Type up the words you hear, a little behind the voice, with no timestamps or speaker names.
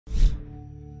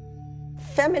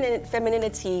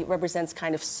Femininity represents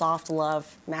kind of soft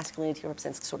love. Masculinity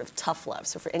represents sort of tough love.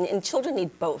 So and children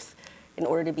need both in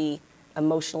order to be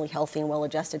emotionally healthy and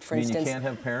well-adjusted. For instance, you can't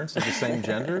have parents of the same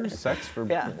gender, sex for...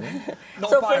 Yeah. Not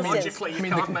so biologically, instance,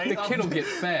 you can't, mate. The kid will get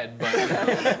fed, but...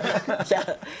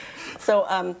 Yeah.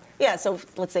 So, so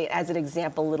let's say, as an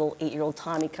example, little 8-year-old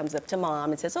Tommy comes up to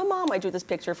mom and says, oh, Mom, I drew this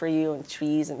picture for you, and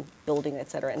trees and building, et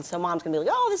cetera. And so mom's going to be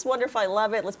like, oh, this is wonderful, I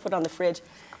love it, let's put it on the fridge.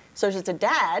 So it's a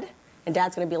dad, and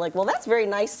dad's going to be like, well, that's very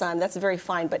nice, son, that's very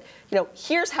fine, but,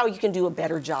 here's how you can do a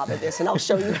better job at this, and I'll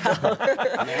show you how.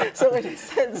 So in a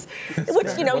sense,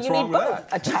 which, you need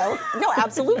both. A child, no,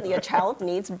 absolutely, a child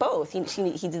needs both. He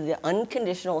needs the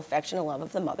unconditional affection and love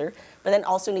of the mother, but then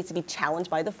also needs to be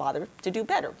challenged by the father to do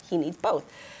better. He needs both.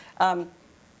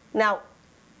 Now,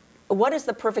 what is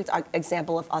the perfect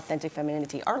example of authentic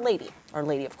femininity? Our Lady,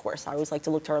 of course. I always like to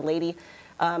look to Our Lady.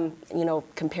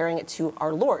 Comparing it to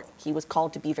our Lord. He was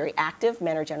called to be very active.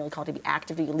 Men are generally called to be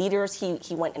active, to be leaders.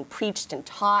 He went and preached and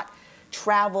taught,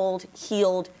 traveled,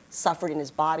 healed, suffered in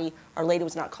his body. Our Lady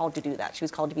was not called to do that. She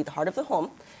was called to be the heart of the home.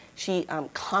 She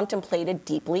contemplated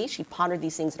deeply. She pondered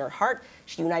these things in her heart.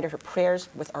 She united her prayers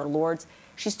with our Lord's.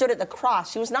 She stood at the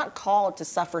cross. She was not called to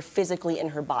suffer physically in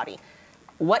her body.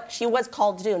 What she was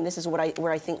called to do, and this is where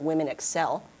I think women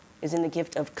excel, is in the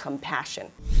gift of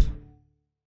compassion.